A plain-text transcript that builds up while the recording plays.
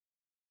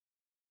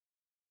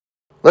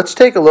Let's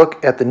take a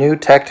look at the new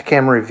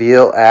Tactacam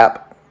Reveal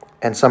app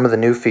and some of the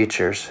new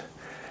features.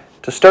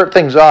 To start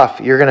things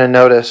off, you're going to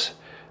notice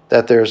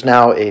that there's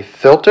now a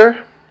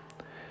filter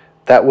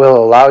that will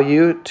allow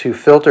you to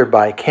filter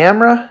by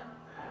camera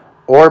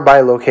or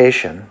by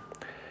location.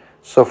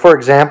 So for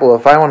example,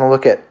 if I want to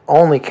look at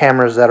only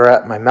cameras that are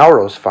at my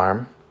Melrose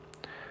farm,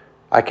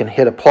 I can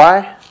hit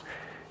apply,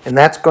 and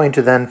that's going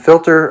to then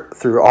filter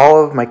through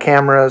all of my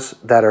cameras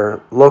that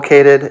are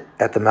located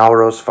at the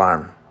Melrose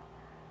farm.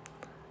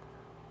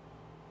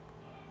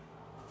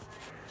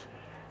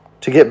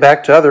 To get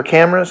back to other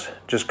cameras,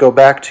 just go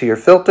back to your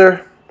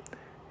filter,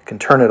 you can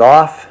turn it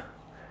off,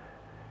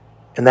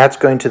 and that's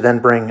going to then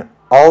bring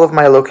all of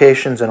my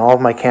locations and all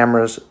of my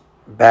cameras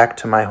back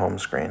to my home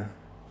screen.